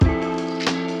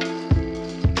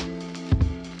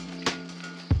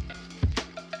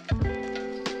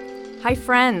Hi,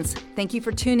 friends. Thank you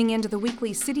for tuning in to the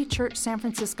weekly City Church San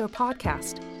Francisco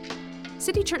podcast.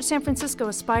 City Church San Francisco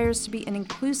aspires to be an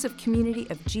inclusive community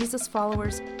of Jesus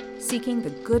followers seeking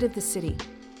the good of the city.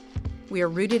 We are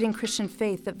rooted in Christian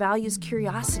faith that values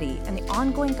curiosity and the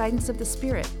ongoing guidance of the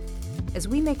Spirit as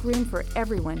we make room for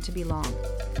everyone to belong.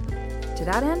 To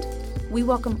that end, we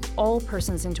welcome all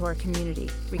persons into our community,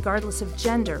 regardless of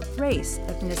gender, race,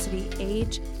 ethnicity,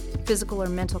 age, physical or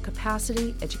mental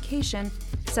capacity, education,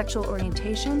 sexual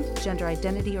orientation, gender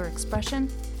identity or expression,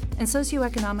 and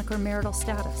socioeconomic or marital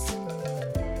status.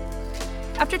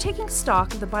 After taking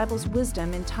stock of the Bible's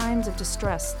wisdom in times of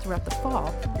distress throughout the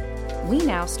fall, we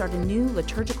now start a new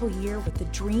liturgical year with the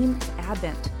dream of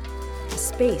Advent, a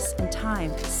space and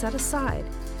time set aside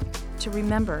to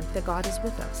remember that God is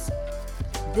with us.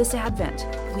 This Advent,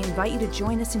 we invite you to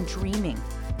join us in dreaming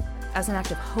as an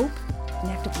act of hope, an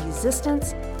act of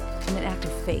resistance, and an act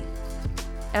of faith.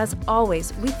 As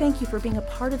always, we thank you for being a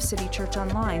part of City Church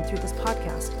Online through this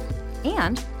podcast.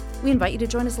 And we invite you to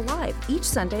join us live each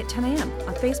Sunday at 10 a.m.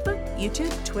 on Facebook,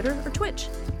 YouTube, Twitter, or Twitch.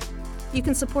 You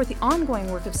can support the ongoing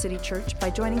work of City Church by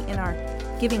joining in our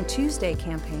Giving Tuesday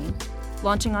campaign,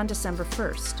 launching on December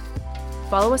 1st.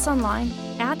 Follow us online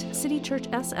at City Church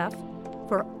SF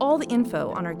for all the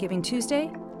info on our Giving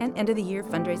Tuesday and end of the year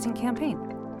fundraising campaign.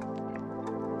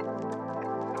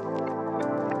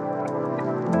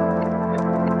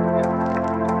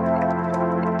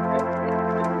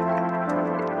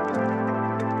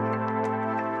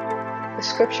 The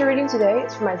scripture reading today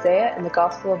is from Isaiah in the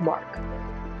Gospel of Mark.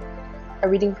 A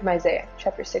reading from Isaiah,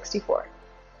 chapter 64.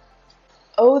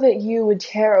 Oh, that you would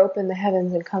tear open the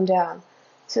heavens and come down,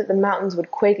 so that the mountains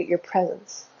would quake at your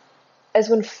presence. As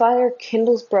when fire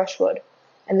kindles brushwood,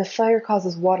 and the fire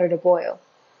causes water to boil,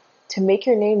 to make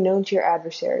your name known to your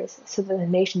adversaries, so that the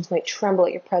nations might tremble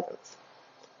at your presence.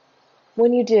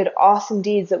 When you did awesome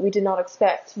deeds that we did not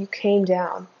expect, you came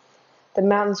down. The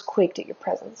mountains quaked at your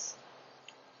presence.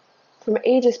 From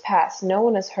ages past, no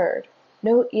one has heard,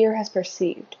 no ear has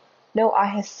perceived, no eye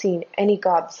has seen any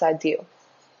God besides you,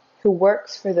 who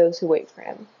works for those who wait for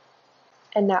him.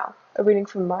 And now, a reading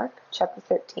from Mark, chapter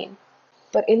 13.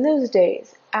 But in those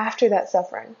days, after that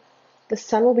suffering, the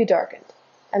sun will be darkened,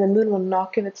 and the moon will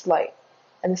not give its light,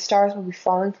 and the stars will be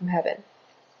falling from heaven.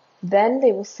 Then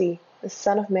they will see the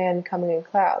Son of Man coming in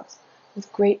clouds,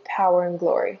 with great power and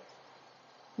glory.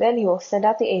 Then he will send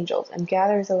out the angels and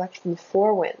gather his elect from the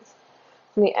four winds,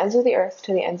 from the ends of the earth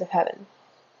to the ends of heaven.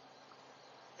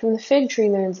 From the fig tree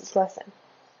learns its lesson.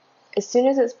 As soon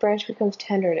as its branch becomes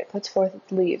tender and it puts forth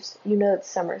its leaves, you know that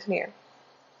summer is near.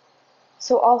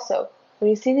 So also, when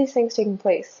you see these things taking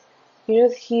place, you know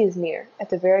that he is near, at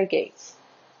the very gates.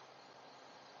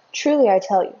 Truly I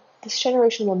tell you, this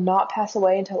generation will not pass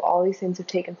away until all these things have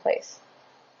taken place.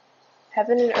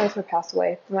 Heaven and earth will pass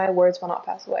away, but my words will not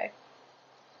pass away.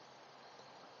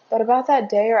 But about that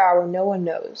day or hour no one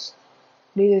knows,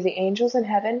 neither the angels in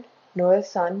heaven, nor the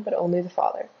Son, but only the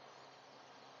Father.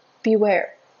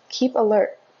 Beware, keep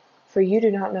alert, for you do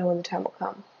not know when the time will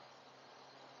come.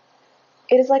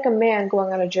 It is like a man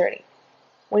going on a journey.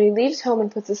 When he leaves home and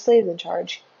puts his slaves in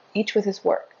charge, each with his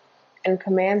work, and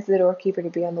commands the doorkeeper to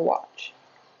be on the watch.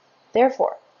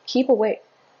 Therefore, keep awake,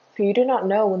 for you do not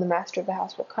know when the master of the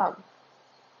house will come.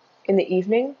 In the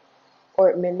evening, or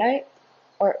at midnight,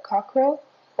 or at cockcrow,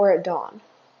 or at dawn.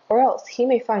 Or else he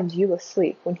may find you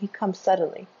asleep when he comes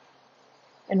suddenly.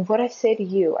 And what I say to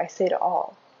you, I say to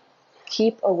all.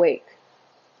 Keep awake.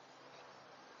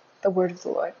 The word of the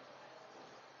Lord.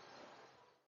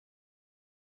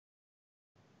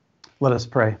 Let us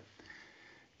pray.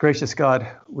 Gracious God,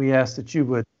 we ask that you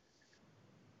would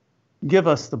give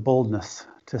us the boldness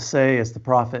to say, as the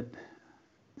prophet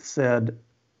said,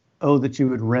 oh, that you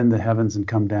would rend the heavens and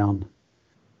come down.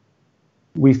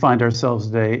 We find ourselves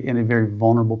today in a very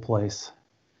vulnerable place.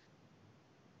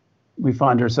 We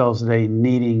find ourselves today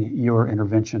needing your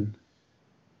intervention.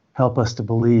 Help us to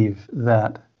believe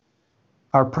that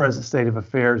our present state of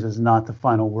affairs is not the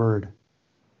final word,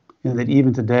 and that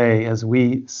even today, as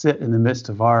we sit in the midst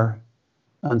of our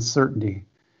uncertainty,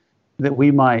 that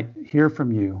we might hear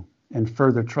from you and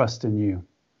further trust in you.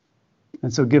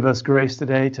 And so give us grace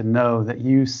today to know that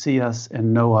you see us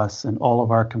and know us in all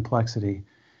of our complexity.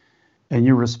 And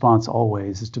your response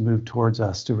always is to move towards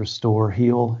us to restore,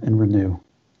 heal, and renew.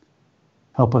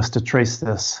 Help us to trace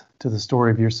this to the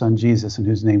story of your Son, Jesus, in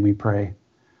whose name we pray.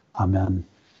 Amen.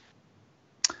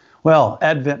 Well,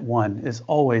 Advent 1 is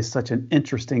always such an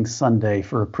interesting Sunday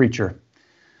for a preacher.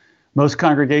 Most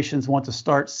congregations want to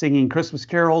start singing Christmas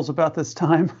carols about this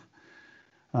time,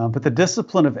 but the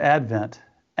discipline of Advent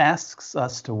asks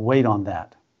us to wait on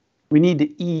that. We need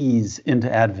to ease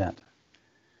into Advent.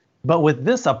 But with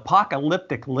this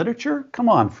apocalyptic literature, come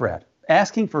on, Fred,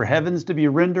 asking for heavens to be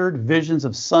rendered, visions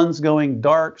of suns going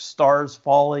dark, stars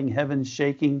falling, heavens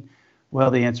shaking,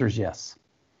 well, the answer is yes.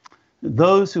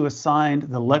 Those who assigned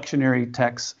the lectionary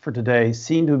text for today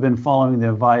seem to have been following the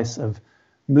advice of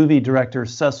movie director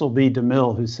Cecil B.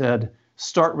 DeMille, who said,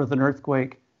 start with an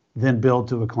earthquake, then build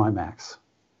to a climax.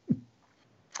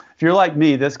 If you're like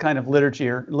me, this kind of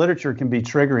literature can be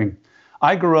triggering.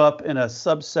 I grew up in a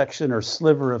subsection or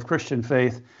sliver of Christian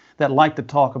faith that liked to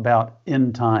talk about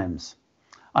end times.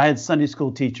 I had Sunday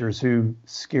school teachers who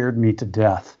scared me to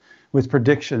death with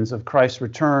predictions of Christ's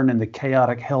return and the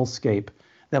chaotic hellscape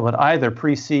that would either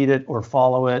precede it or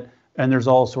follow it, and there's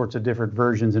all sorts of different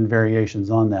versions and variations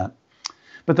on that.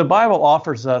 But the Bible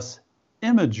offers us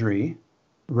imagery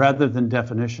rather than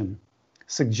definition,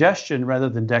 suggestion rather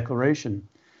than declaration.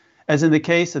 As in the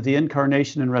case of the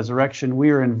incarnation and resurrection, we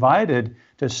are invited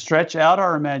to stretch out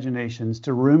our imaginations,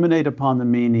 to ruminate upon the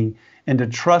meaning, and to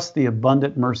trust the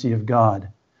abundant mercy of God.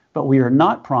 But we are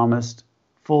not promised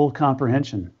full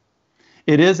comprehension.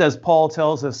 It is, as Paul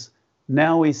tells us,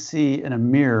 now we see in a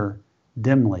mirror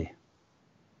dimly.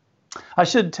 I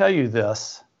should tell you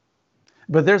this,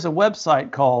 but there's a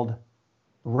website called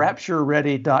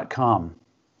raptureready.com.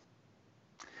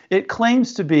 It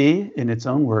claims to be, in its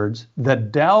own words, the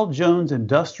Dow Jones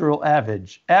Industrial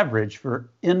Average for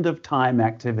end-of-time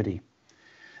activity.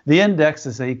 The index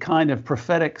is a kind of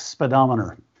prophetic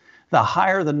speedometer. The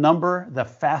higher the number, the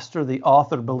faster the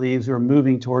author believes we're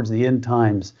moving towards the end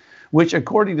times, which,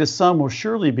 according to some, will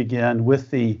surely begin with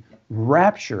the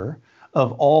rapture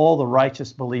of all the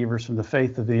righteous believers from the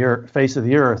face of the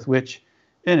earth, which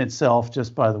in itself,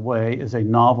 just by the way, is a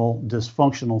novel,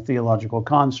 dysfunctional theological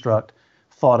construct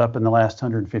thought up in the last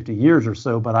 150 years or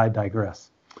so, but I digress.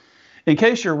 In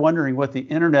case you're wondering what the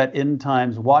internet end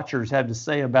times watchers have to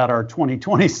say about our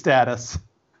 2020 status,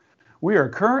 we are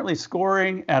currently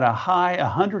scoring at a high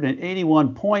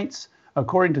 181 points,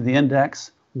 according to the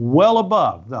index, well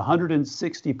above the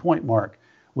 160 point mark,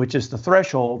 which is the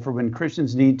threshold for when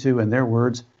Christians need to, in their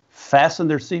words, fasten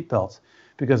their seatbelts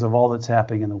because of all that's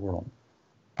happening in the world.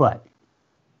 But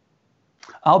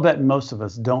I'll bet most of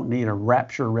us don't need a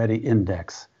rapture-ready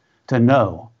index to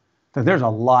know that there's a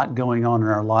lot going on in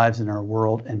our lives and our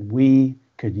world, and we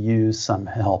could use some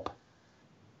help.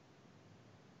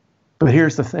 But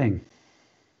here's the thing.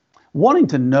 Wanting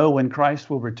to know when Christ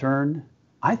will return,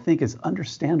 I think is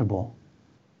understandable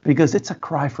because it's a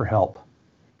cry for help.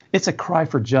 It's a cry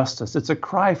for justice. It's a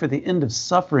cry for the end of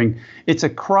suffering. It's a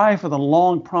cry for the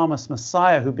long-promised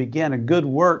Messiah who began a good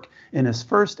work in his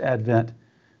first advent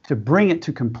to bring it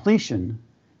to completion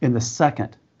in the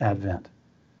second advent.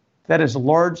 That is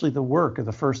largely the work of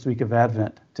the first week of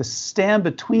Advent, to stand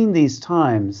between these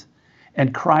times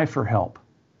and cry for help,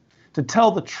 to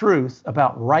tell the truth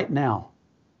about right now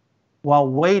while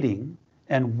waiting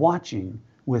and watching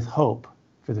with hope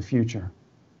for the future.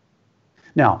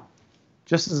 Now,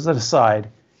 just as an aside,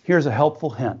 here's a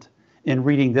helpful hint in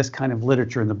reading this kind of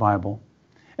literature in the Bible.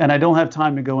 And I don't have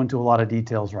time to go into a lot of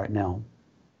details right now.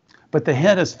 But the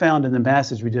hint is found in the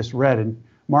passage we just read in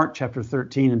Mark chapter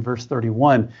 13 and verse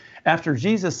 31. After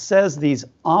Jesus says these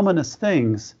ominous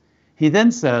things, he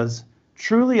then says,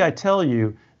 "Truly I tell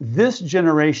you, this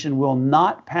generation will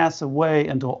not pass away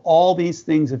until all these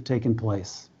things have taken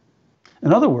place."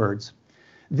 In other words,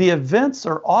 the events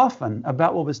are often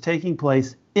about what was taking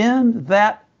place in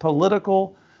that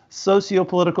political,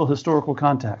 socio-political, historical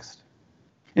context.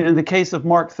 And in the case of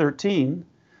Mark 13,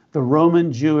 the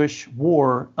Roman-Jewish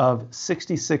War of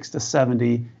 66 to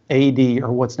 70 AD,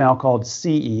 or what's now called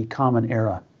CE, Common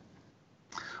Era.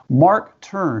 Mark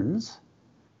turns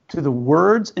to the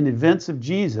words and events of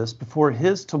Jesus before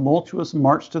his tumultuous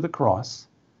march to the cross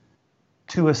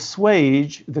to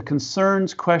assuage the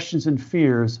concerns, questions, and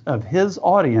fears of his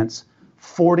audience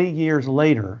 40 years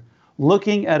later,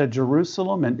 looking at a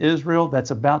Jerusalem and Israel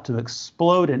that's about to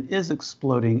explode and is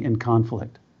exploding in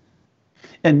conflict.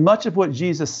 And much of what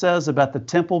Jesus says about the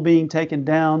temple being taken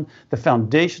down, the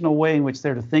foundational way in which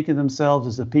they're to think of themselves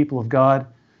as the people of God,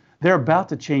 they're about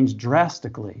to change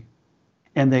drastically.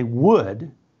 And they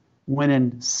would when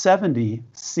in 70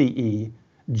 CE,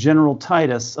 General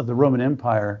Titus of the Roman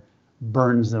Empire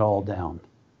burns it all down.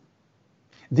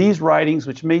 These writings,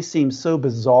 which may seem so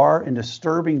bizarre and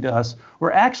disturbing to us,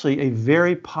 were actually a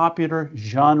very popular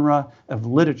genre of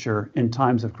literature in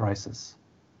times of crisis.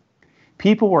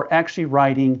 People were actually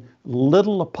writing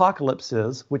little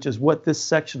apocalypses, which is what this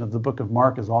section of the book of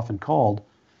Mark is often called,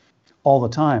 all the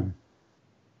time.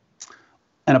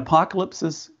 An apocalypse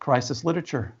is crisis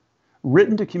literature,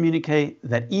 written to communicate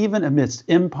that even amidst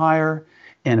empire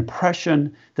and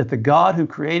impression that the God who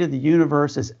created the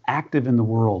universe is active in the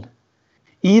world.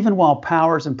 Even while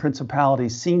powers and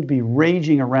principalities seem to be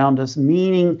raging around us,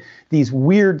 meaning these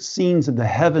weird scenes of the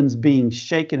heavens being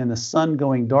shaken and the sun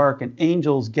going dark and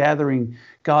angels gathering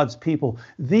God's people,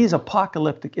 these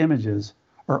apocalyptic images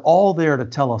are all there to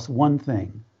tell us one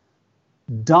thing.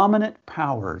 Dominant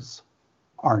powers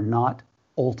are not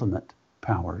ultimate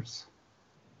powers.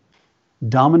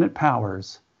 Dominant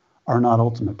powers are not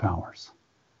ultimate powers.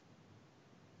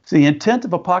 So the intent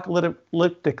of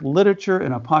apocalyptic literature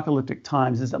and apocalyptic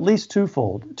times is at least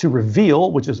twofold: to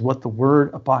reveal, which is what the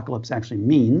word apocalypse actually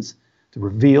means, to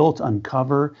reveal, to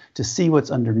uncover, to see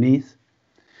what's underneath,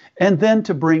 and then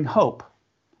to bring hope,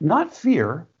 not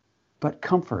fear, but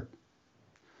comfort.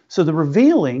 So the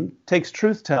revealing takes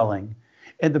truth-telling,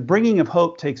 and the bringing of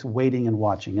hope takes waiting and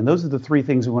watching. And those are the three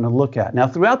things we want to look at. Now,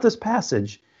 throughout this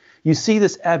passage, you see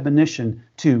this admonition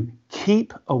to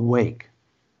keep awake.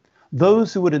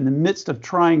 Those who would, in the midst of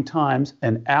trying times,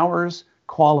 and ours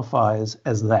qualifies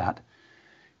as that,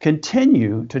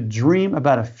 continue to dream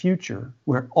about a future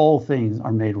where all things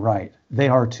are made right. They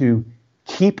are to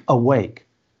keep awake.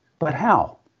 But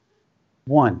how?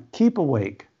 One, keep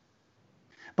awake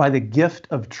by the gift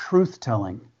of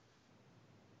truth-telling,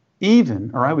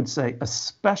 even, or I would say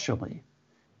especially,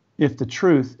 if the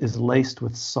truth is laced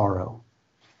with sorrow.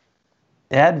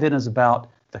 Advent is about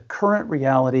the current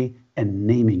reality and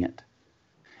naming it.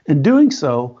 In doing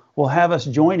so, will have us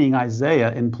joining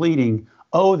Isaiah in pleading,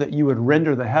 "Oh, that you would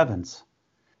render the heavens."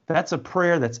 That's a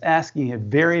prayer that's asking a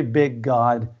very big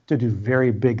God to do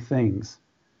very big things.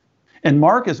 And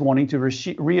Mark is wanting to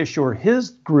reassure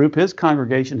his group, his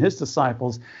congregation, his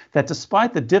disciples, that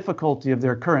despite the difficulty of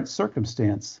their current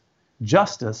circumstance,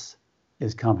 justice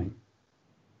is coming.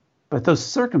 But those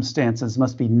circumstances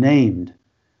must be named,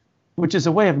 which is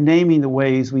a way of naming the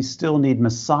ways we still need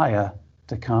Messiah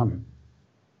to come.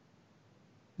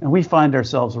 And we find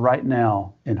ourselves right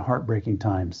now in heartbreaking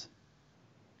times.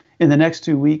 In the next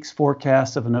 2 weeks,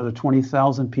 forecasts of another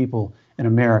 20,000 people in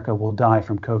America will die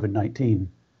from COVID-19.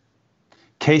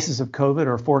 Cases of COVID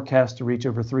are forecast to reach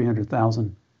over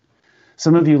 300,000.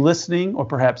 Some of you listening or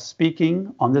perhaps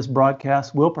speaking on this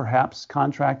broadcast will perhaps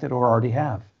contract it or already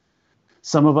have.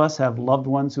 Some of us have loved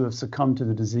ones who have succumbed to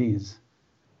the disease.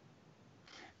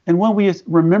 And when we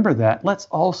remember that, let's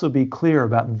also be clear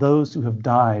about those who have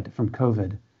died from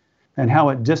COVID and how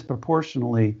it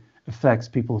disproportionately affects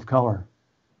people of color.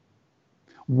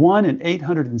 1 in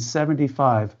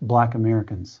 875 Black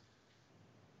Americans.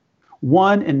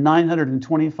 1 in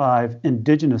 925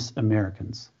 Indigenous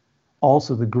Americans,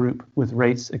 also the group with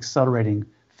rates accelerating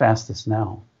fastest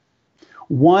now.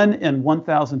 1 in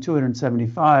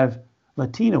 1,275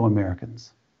 Latino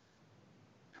Americans.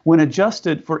 When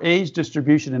adjusted for age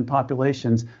distribution in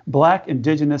populations, Black,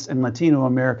 Indigenous, and Latino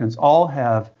Americans all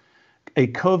have a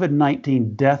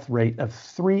COVID-19 death rate of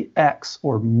 3x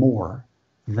or more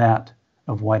that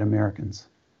of white Americans.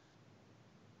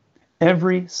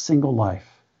 Every single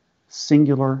life,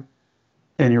 singular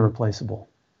and irreplaceable.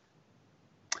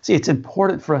 See, it's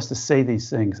important for us to say these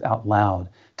things out loud,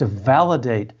 to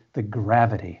validate the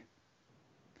gravity,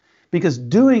 because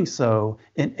doing so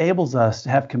enables us to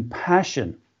have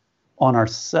compassion on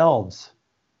ourselves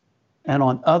and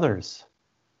on others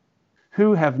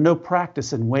who have no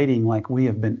practice in waiting like we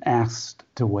have been asked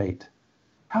to wait.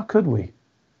 How could we?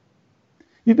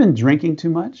 You've been drinking too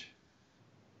much?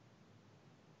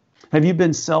 Have you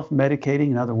been self-medicating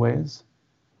in other ways?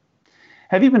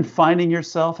 Have you been finding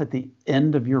yourself at the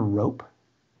end of your rope?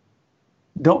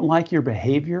 Don't like your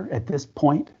behavior at this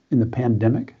point in the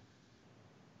pandemic?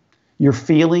 Your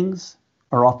feelings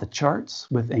are off the charts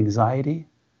with anxiety,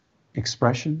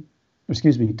 depression,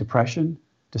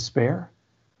 despair?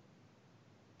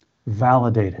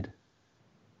 Validated.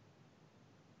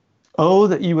 Oh,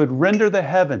 that you would render the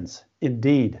heavens,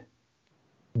 indeed.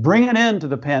 Bring an end to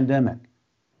the pandemic.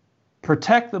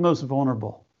 Protect the most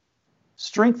vulnerable.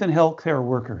 Strengthen healthcare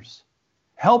workers.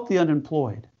 Help the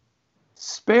unemployed.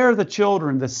 Spare the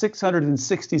children, the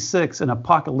 666, an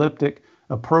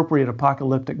appropriate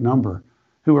apocalyptic number,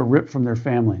 who are ripped from their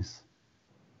families.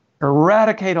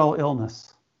 Eradicate all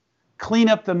illness. Clean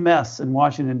up the mess in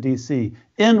Washington, D.C.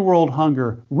 End world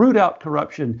hunger. Root out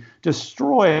corruption.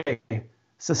 Destroy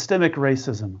systemic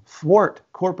racism. Thwart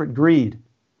corporate greed.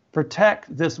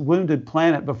 Protect this wounded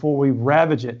planet before we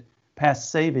ravage it past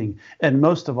saving. And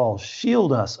most of all,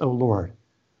 shield us, O Lord,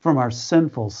 from our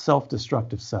sinful,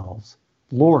 self-destructive selves.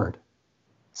 Lord,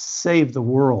 save the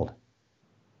world.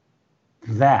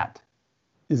 That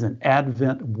is an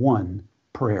Advent 1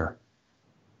 prayer.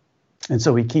 And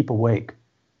so we keep awake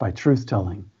by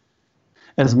truth-telling.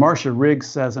 As Marcia Riggs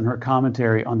says in her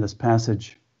commentary on this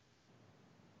passage,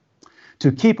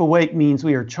 to keep awake means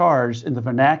we are charged, in the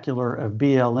vernacular of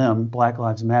BLM, Black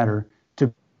Lives Matter,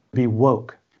 to be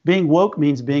woke. Being woke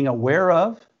means being aware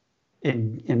of,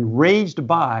 enraged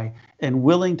by, and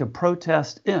willing to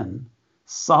protest in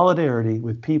solidarity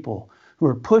with people who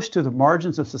are pushed to the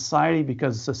margins of society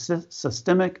because of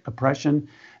systemic oppression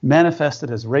manifested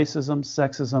as racism,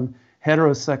 sexism,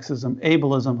 heterosexism,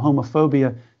 ableism,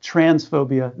 homophobia,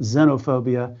 transphobia,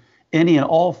 xenophobia, any and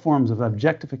all forms of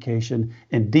objectification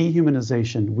and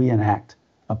dehumanization we enact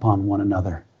upon one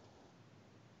another.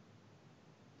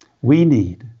 We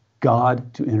need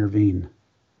God to intervene.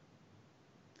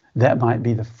 That might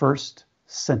be the first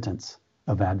sentence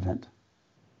of Advent.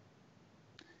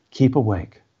 Keep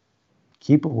awake.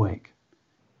 Keep awake.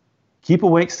 Keep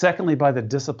awake, secondly, by the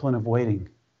discipline of waiting.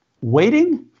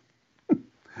 Waiting?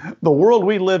 The world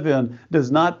we live in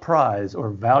does not prize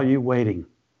or value waiting.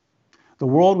 The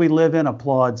world we live in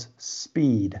applauds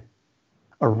speed,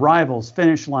 arrivals,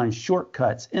 finish lines,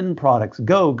 shortcuts, end products,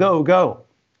 go, go, go.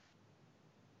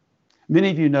 Many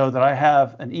of you know that I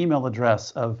have an email address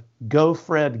of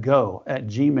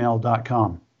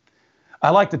gofredgo@gmail.com. I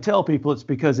like to tell people it's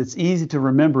because it's easy to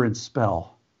remember and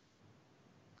spell.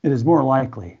 It is more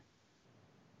likely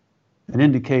an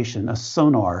indication, a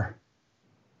sonar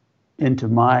into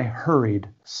my hurried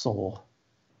soul.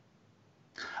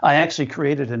 I actually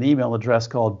created an email address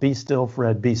called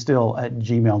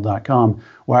bestillfredbestill@gmail.com,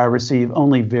 where I receive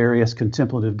only various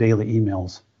contemplative daily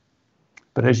emails.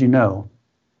 But as you know,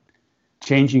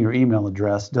 changing your email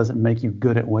address doesn't make you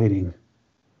good at waiting.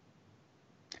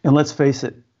 And let's face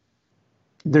it,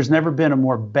 there's never been a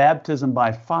more baptism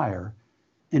by fire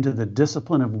into the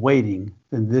discipline of waiting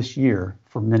than this year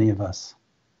for many of us.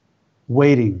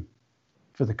 Waiting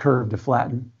for the curve to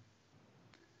flatten,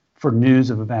 for news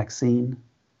of a vaccine,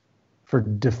 for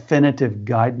definitive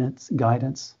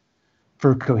guidance,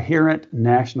 for coherent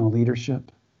national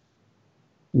leadership,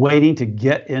 waiting to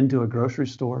get into a grocery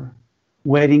store,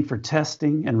 waiting for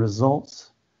testing and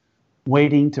results,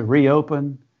 waiting to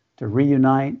reopen, to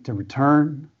reunite, to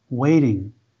return,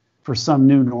 waiting for some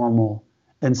new normal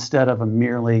instead of a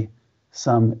merely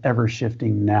some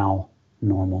ever-shifting now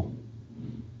normal.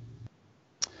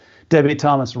 Debbie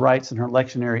Thomas writes in her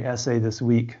lectionary essay this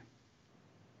week,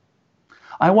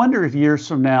 I wonder if years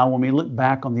from now, when we look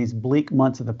back on these bleak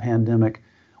months of the pandemic,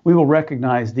 we will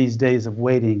recognize these days of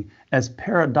waiting as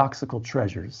paradoxical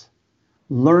treasures.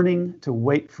 Learning to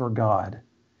wait for God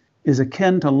is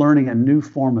akin to learning a new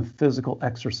form of physical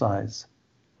exercise.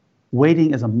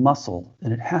 Waiting is a muscle,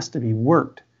 and it has to be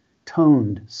worked,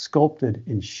 toned, sculpted,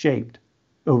 and shaped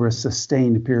over a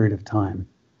sustained period of time.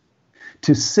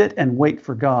 To sit and wait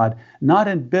for God, not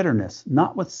in bitterness,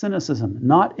 not with cynicism,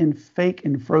 not in fake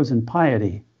and frozen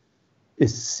piety,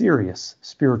 is serious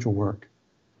spiritual work.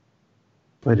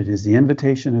 But it is the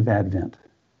invitation of Advent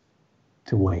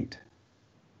to wait.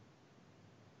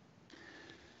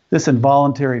 This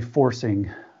involuntary forcing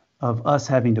of us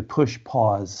having to push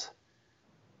pause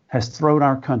has thrown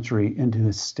our country into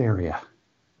hysteria,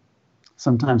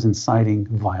 sometimes inciting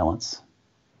violence.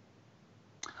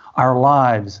 Our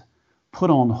lives put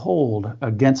on hold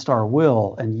against our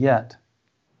will, and yet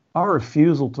our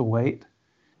refusal to wait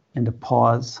and to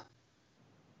pause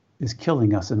is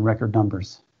killing us in record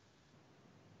numbers.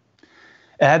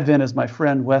 Advent, as my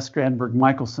friend Wes Granberg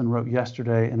Michelson wrote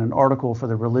yesterday in an article for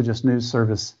the Religious News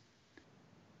Service,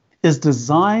 is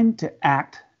designed to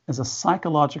act as a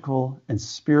psychological and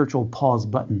spiritual pause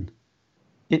button.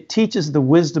 It teaches the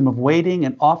wisdom of waiting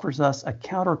and offers us a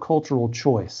countercultural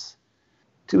choice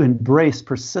to embrace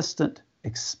persistent,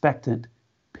 expectant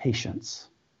patience,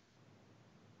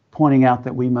 pointing out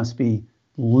that we must be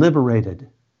liberated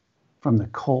from the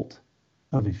cult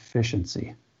of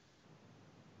efficiency.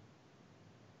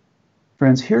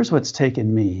 Friends, here's what's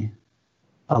taken me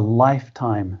a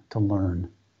lifetime to learn.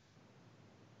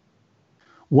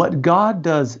 What God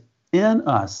does in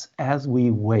us as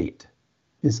we wait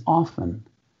is often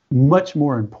much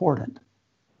more important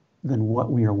than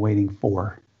what we are waiting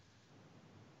for.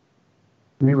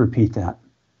 Let me repeat that.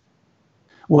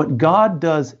 What God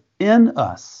does in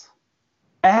us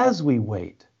as we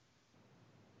wait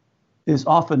is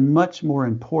often much more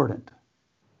important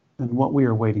than what we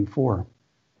are waiting for.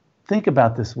 Think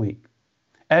about this week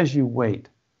as you wait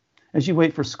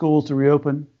for schools to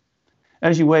reopen,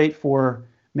 as you wait for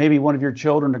maybe one of your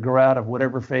children to grow out of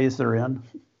whatever phase they're in,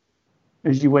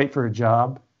 as you wait for a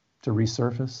job to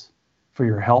resurface, for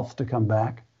your health to come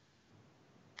back,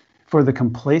 for the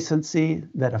complacency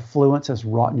that affluence has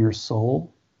wrought in your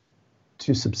soul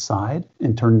to subside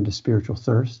and turn into spiritual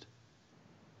thirst.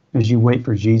 as you wait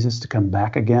for Jesus to come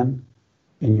back again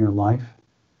in your life,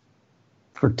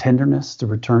 for tenderness to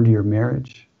return to your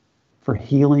marriage, for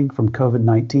healing from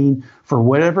COVID-19, for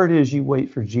whatever it is you wait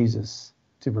for Jesus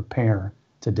to repair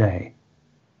today.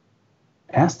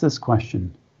 Ask this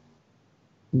question: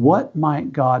 what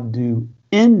might God do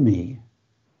in me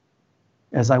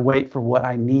as I wait for what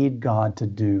I need God to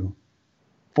do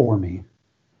for me?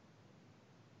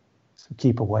 So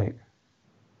keep awake.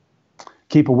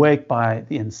 Keep awake by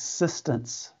the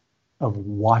insistence of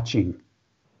watching.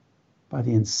 By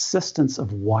the insistence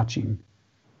of watching.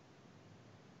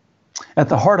 At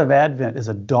the heart of Advent is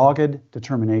a dogged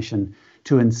determination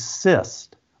to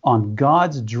insist on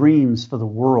God's dreams for the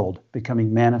world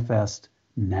becoming manifest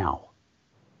now.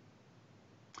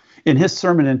 In his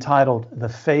sermon entitled "The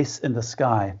Face in the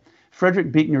Sky,"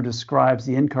 Frederick Buechner describes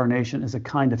the incarnation as a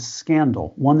kind of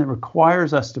scandal, one that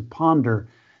requires us to ponder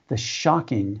the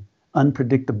shocking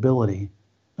unpredictability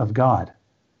of God.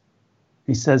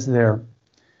 He says there,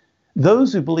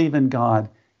 "Those who believe in God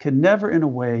can never in a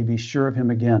way be sure of him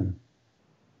again.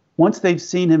 Once they've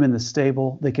seen him in the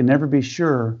stable, they can never be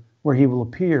sure where he will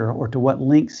appear or to what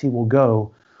lengths he will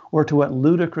go or to what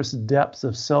ludicrous depths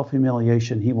of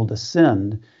self-humiliation he will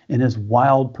descend in his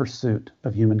wild pursuit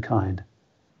of humankind.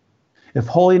 If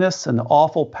holiness and the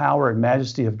awful power and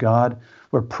majesty of God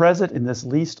were present in this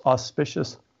least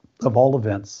auspicious of all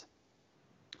events,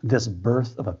 this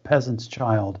birth of a peasant's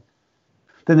child,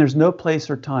 then there's no place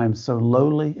or time so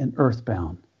lowly and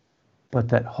earthbound, but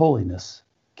that holiness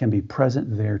can be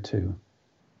present there too."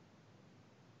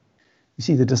 You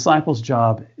see, the disciples'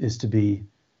 job is to be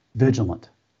vigilant,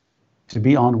 to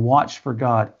be on watch for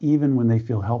God even when they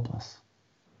feel helpless.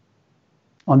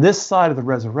 On this side of the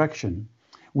resurrection,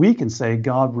 we can say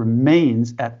God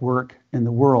remains at work in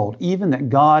the world, even that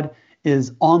God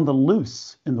is on the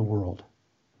loose in the world.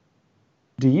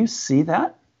 Do you see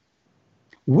that?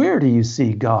 Where do you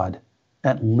see God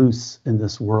at loose in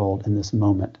this world, in this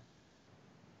moment?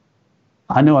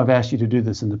 I know I've asked you to do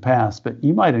this in the past, but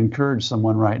you might encourage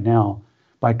someone right now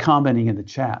by commenting in the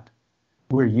chat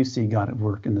where you see God at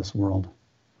work in this world.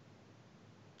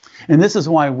 And this is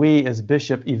why we, as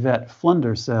Bishop Yvette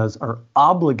Flunder says, are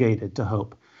obligated to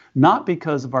hope, not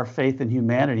because of our faith in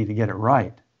humanity to get it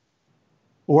right,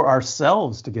 or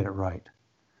ourselves to get it right,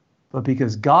 but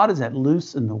because God is at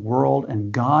loose in the world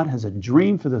and God has a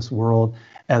dream for this world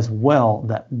as well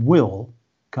that will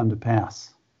come to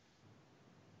pass.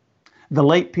 The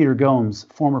late Peter Gomes,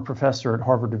 former professor at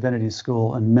Harvard Divinity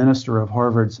School and minister of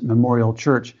Harvard's Memorial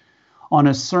Church, on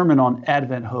his sermon on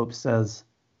Advent Hope says,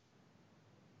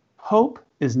 "Hope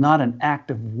is not an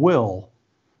act of will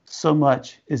so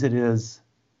much as it is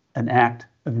an act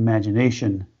of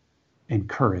imagination and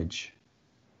courage.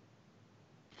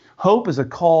 Hope is a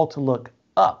call to look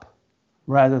up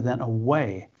rather than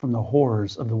away from the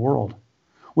horrors of the world.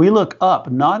 We look up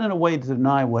not in a way to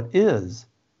deny what is,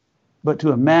 but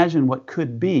to imagine what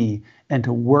could be and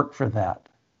to work for that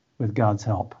with God's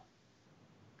help.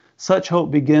 Such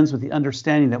hope begins with the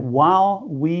understanding that while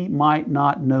we might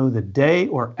not know the day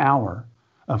or hour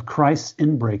of Christ's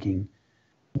inbreaking,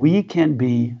 we can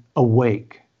be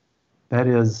awake, that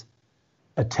is,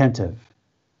 attentive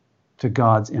to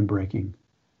God's inbreaking.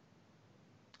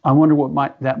 I wonder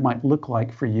what that might look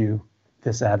like for you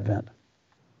this Advent.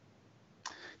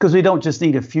 Because we don't just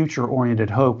need a future-oriented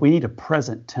hope, we need a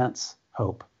present tense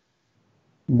hope.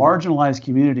 Marginalized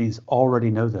communities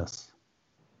already know this.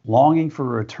 Longing for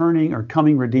a returning or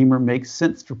coming Redeemer makes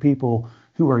sense for people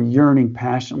who are yearning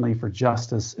passionately for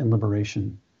justice and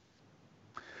liberation.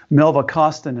 Melva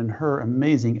Costin, in her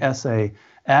amazing essay,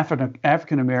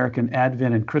 African American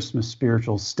Advent and Christmas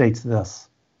Spirituals, states this: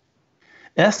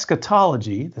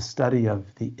 "Eschatology, the study of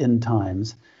the end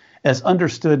times, as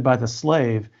understood by the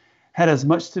slave, had as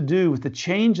much to do with the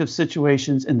change of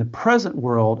situations in the present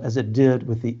world as it did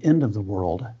with the end of the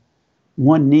world.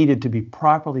 One needed to be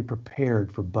properly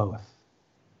prepared for both."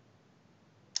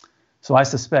 So I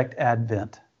suspect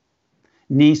Advent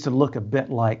needs to look a bit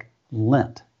like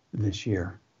Lent this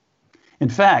year. In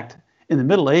fact, in the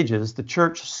Middle Ages, the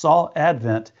church saw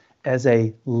Advent as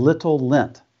a little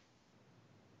Lent.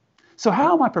 So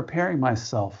how am I preparing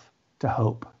myself to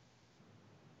hope?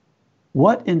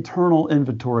 What internal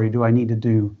inventory do I need to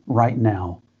do right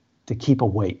now to keep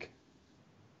awake?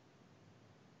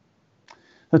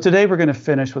 So today we're going to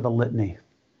finish with a litany.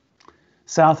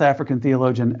 South African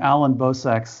theologian Alan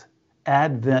Bosak's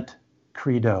Advent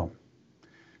Credo,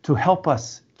 to help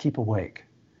us keep awake,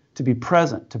 to be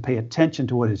present, to pay attention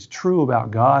to what is true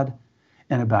about God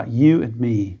and about you and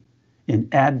me in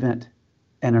Advent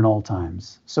and in all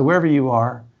times. So wherever you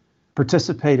are,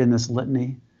 participate in this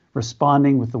litany,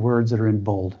 responding with the words that are in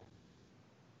bold.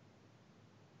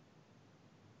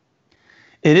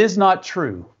 It is not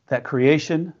true that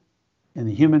creation and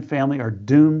the human family are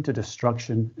doomed to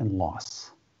destruction and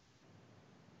loss.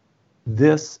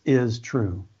 This is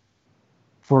true.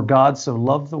 For God so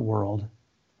loved the world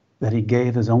that he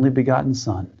gave his only begotten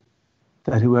Son,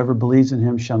 that whoever believes in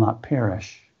him shall not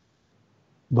perish,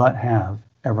 but have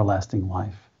everlasting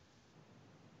life.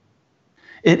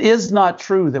 It is not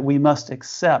true that we must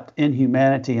accept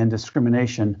inhumanity and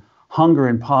discrimination, hunger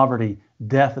and poverty,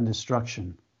 death and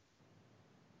destruction.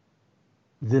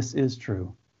 This is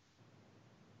true.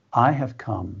 I have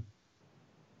come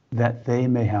that they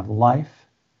may have life,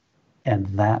 and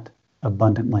that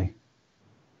abundantly.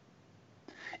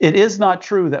 It is not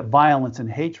true that violence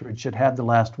and hatred should have the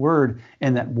last word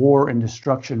and that war and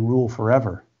destruction rule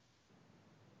forever.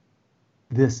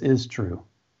 This is true.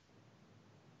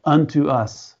 Unto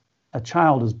us a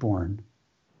child is born,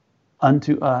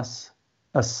 unto us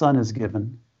a son is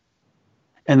given,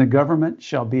 and the government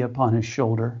shall be upon his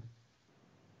shoulder.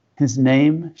 His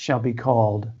name shall be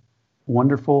called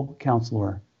Wonderful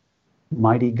Counselor,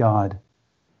 Mighty God,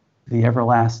 the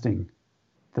Everlasting,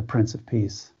 the Prince of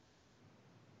Peace.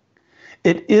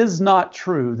 It is not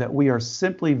true that we are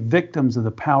simply victims of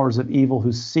the powers of evil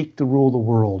who seek to rule the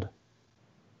world.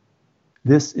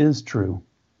 This is true.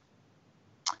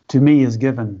 To me is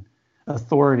given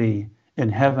authority in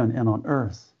heaven and on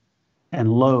earth,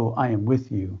 and lo, I am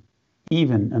with you,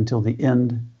 even until the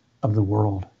end of the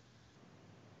world.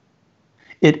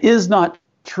 It is not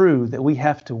true that we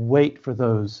have to wait for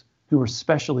those who are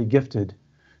specially gifted,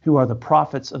 who are the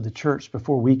prophets of the church,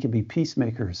 before we can be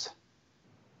peacemakers.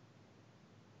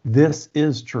 This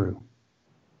is true.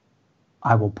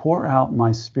 I will pour out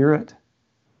my Spirit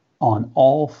on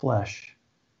all flesh,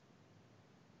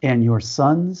 and your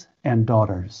sons and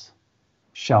daughters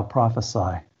shall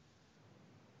prophesy.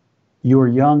 Your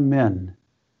young men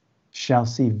shall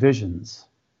see visions,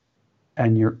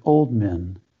 and your old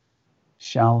men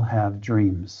shall have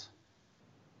dreams.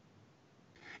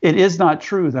 It is not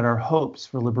true that our hopes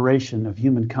for liberation of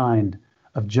humankind,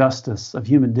 of justice, of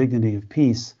human dignity, of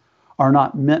peace, are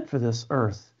not meant for this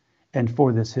earth and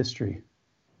for this history.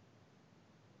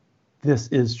 This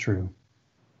is true.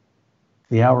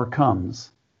 The hour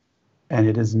comes, and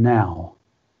it is now,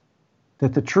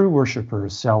 that the true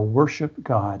worshipers shall worship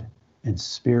God in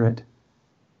spirit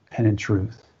and in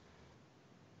truth.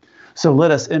 So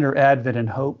let us enter Advent in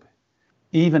hope,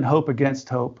 even hope against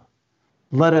hope.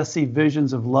 Let us see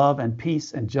visions of love and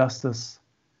peace and justice.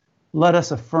 Let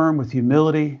us affirm with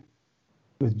humility,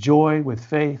 with joy, with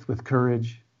faith, with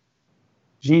courage,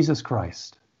 Jesus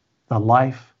Christ, the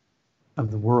life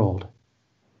of the world.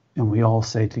 And we all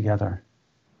say together,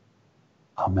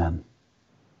 Amen.